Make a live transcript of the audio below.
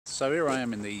So here I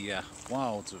am in the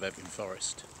wilds of Epping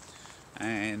Forest,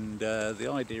 and the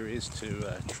idea is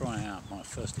to try out my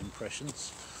first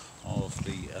impressions of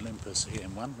the Olympus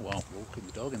EM1 while walking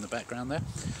the dog in the background there.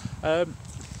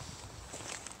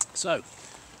 So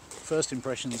first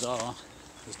impressions are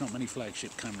there's not many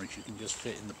flagship cameras you can just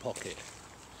fit in the pocket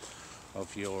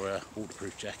of your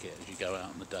waterproof jacket as you go out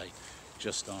on the day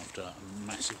just after a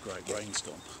massive great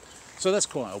rainstorm. So that's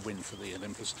quite a win for the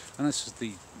Olympus, and that's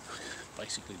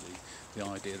basically the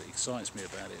idea that excites me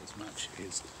about it as much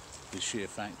is the sheer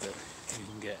fact that you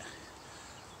can get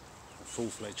a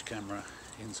full-fledged camera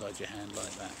inside your hand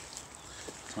like that.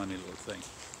 Tiny little thing.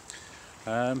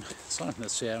 So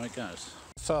let's see how it goes.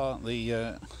 So far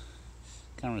the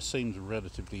camera seems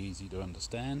relatively easy to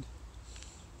understand.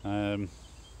 Got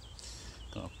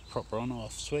a proper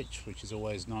on-off switch, which is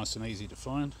always nice and easy to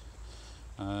find.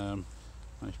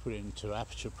 Let's put it into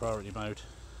aperture priority mode,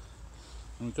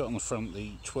 and we've got on the front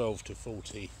the 12 to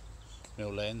 40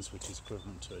 mm lens, which is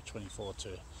equivalent to a 24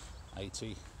 to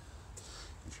 80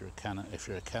 if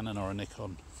you're a Canon or a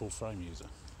Nikon full frame user.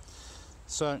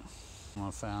 So what I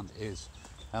found is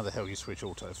how the hell you switch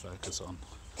autofocus on.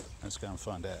 Let's go and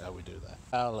find out how we do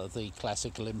that. The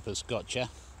classic Olympus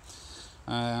gotcha.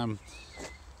 I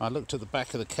looked at the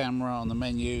back of the camera on the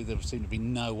menu. There seemed to be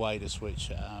no way to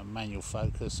switch manual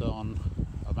focus on,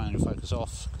 or manual focus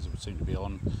off, because it would seem to be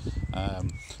on.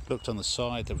 Looked on the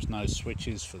side, there was no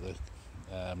switches for the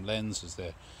lens as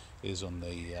there is on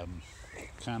the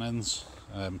Canons.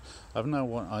 I have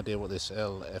no idea what this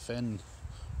LFN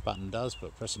button does,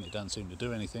 but pressing it doesn't seem to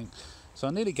do anything. So I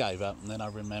nearly gave up, and then I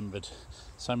remembered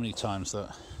so many times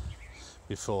that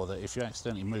before that if you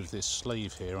accidentally move this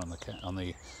sleeve here on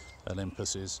the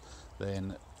Olympuses,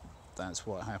 then that's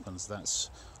what happens.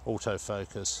 That's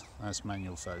autofocus, that's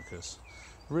manual focus.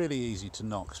 Really easy to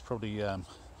knock. It's probably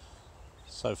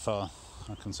so far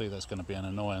I can see that's going to be an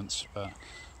annoyance, but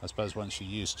I suppose once you're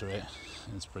used to it,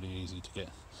 it's pretty easy to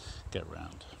get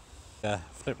round.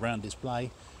 Flip round display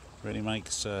really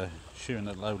makes shooting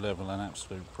at low level an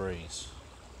absolute breeze.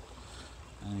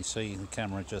 And you see the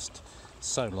camera just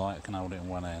so light I can hold it in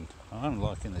one hand. I'm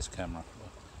liking this camera.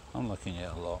 I'm looking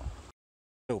at it a lot.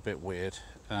 A little bit weird.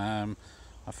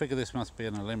 I figure this must be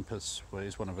an Olympus, well,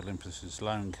 it's one of Olympus's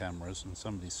loan cameras, and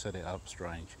somebody's set it up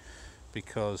strange,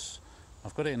 because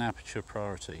I've got it in aperture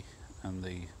priority, and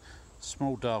the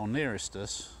small dial nearest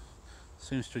us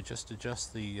seems to just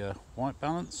adjust the white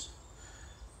balance,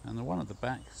 and the one at the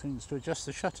back seems to adjust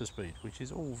the shutter speed, which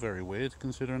is all very weird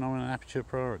considering I'm in aperture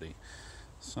priority.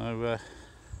 So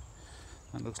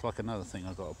that looks like another thing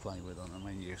I've got to play with on the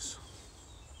menus.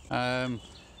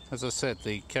 As I said,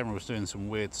 the camera was doing some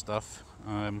weird stuff,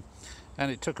 and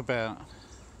it took about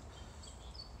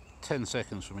 10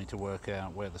 seconds for me to work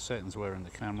out where the settings were in the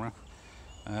camera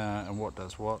and what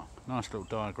does what. Nice little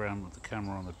diagram with the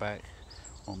camera on the back,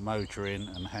 what mode you're in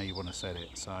and how you want to set it.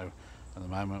 So at the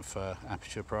moment for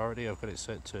aperture priority I've got it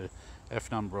set to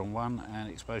F number on one and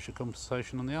exposure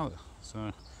compensation on the other.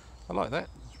 So I like that,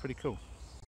 it's pretty cool.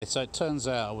 So it turns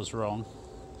out I was wrong.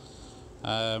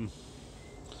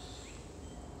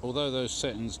 Although those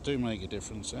settings do make a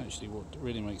difference, actually what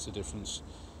really makes a difference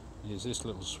is this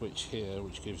little switch here,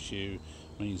 which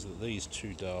means that these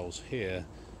two dials here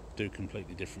do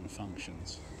completely different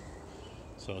functions.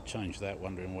 So I changed that,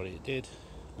 wondering what it did,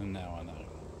 and now I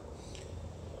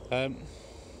know.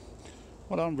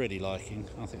 What I'm really liking,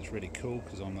 I think it's really cool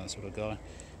because I'm that sort of guy,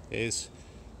 is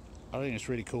I think it's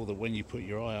really cool that when you put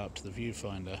your eye up to the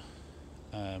viewfinder,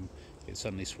 it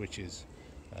suddenly switches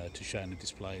to showing the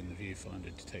display in the viewfinder,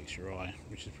 detects your eye,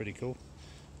 which is pretty cool.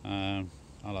 I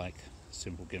like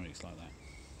simple gimmicks like that.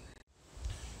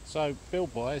 So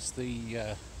build wise,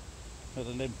 the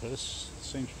Olympus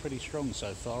seems pretty strong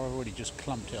so far. I've already just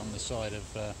clumped it on the side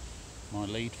of my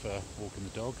lead for walking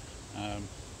the dog,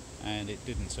 and it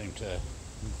didn't seem to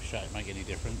make any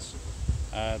difference.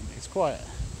 It's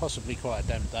possibly quite a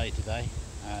damp day today.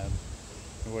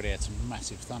 We've already had some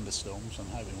massive thunderstorms. I'm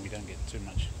hoping we don't get too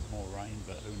much more rain,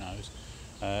 but who knows.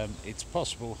 It's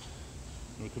possible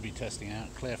we could be testing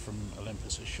out. Claire from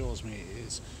Olympus assures me it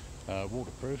is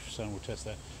waterproof, so we'll test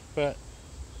that. But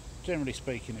generally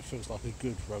speaking, it feels like a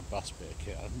good, robust bit of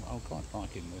kit. I'm quite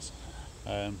liking this.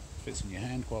 Fits in your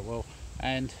hand quite well,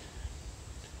 and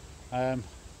I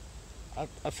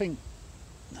think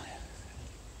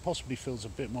possibly feels a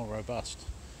bit more robust,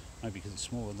 maybe because it's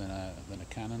smaller than a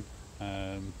Canon.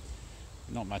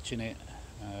 Not much in it.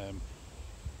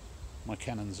 My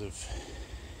Canons have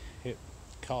hit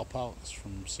car parts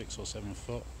from 6 or 7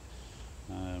 foot.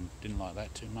 Didn't like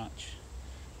that too much,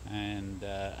 and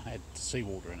had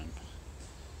seawater in them.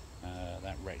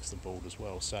 That wrecks the board as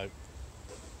well. So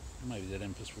maybe the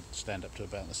Olympus would stand up to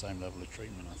about the same level of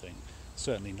treatment, I think.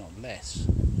 Certainly not less,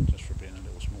 just for being a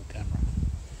little small camera.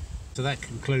 So that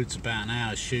concludes about an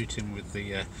hour's shooting with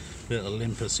the little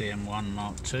Olympus EM1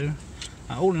 MKII.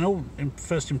 All in all,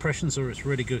 first impressions are it's a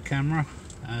really good camera.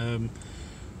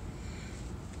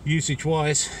 Usage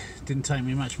wise, didn't take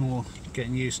me much more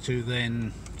getting used to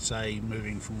than, say,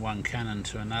 moving from one Canon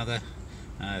to another.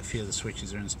 A few of the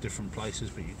switches are in different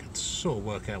places, but you could sort of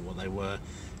work out what they were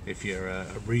if you're a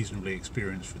reasonably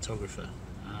experienced photographer.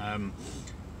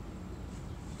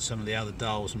 Some of the other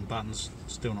dials and buttons,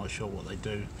 still not sure what they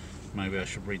do. Maybe I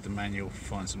should read the manual,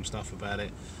 find some stuff about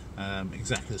it.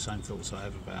 Exactly the same thoughts I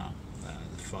have about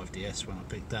the 5DS when I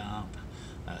picked that up.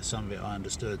 Some of it I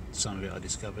understood, some of it I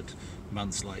discovered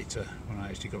months later when I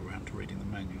actually got around to reading the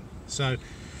manual. So,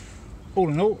 all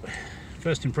in all,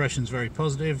 first impressions very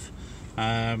positive.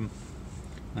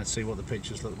 Let's see what the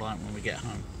pictures look like when we get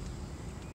home.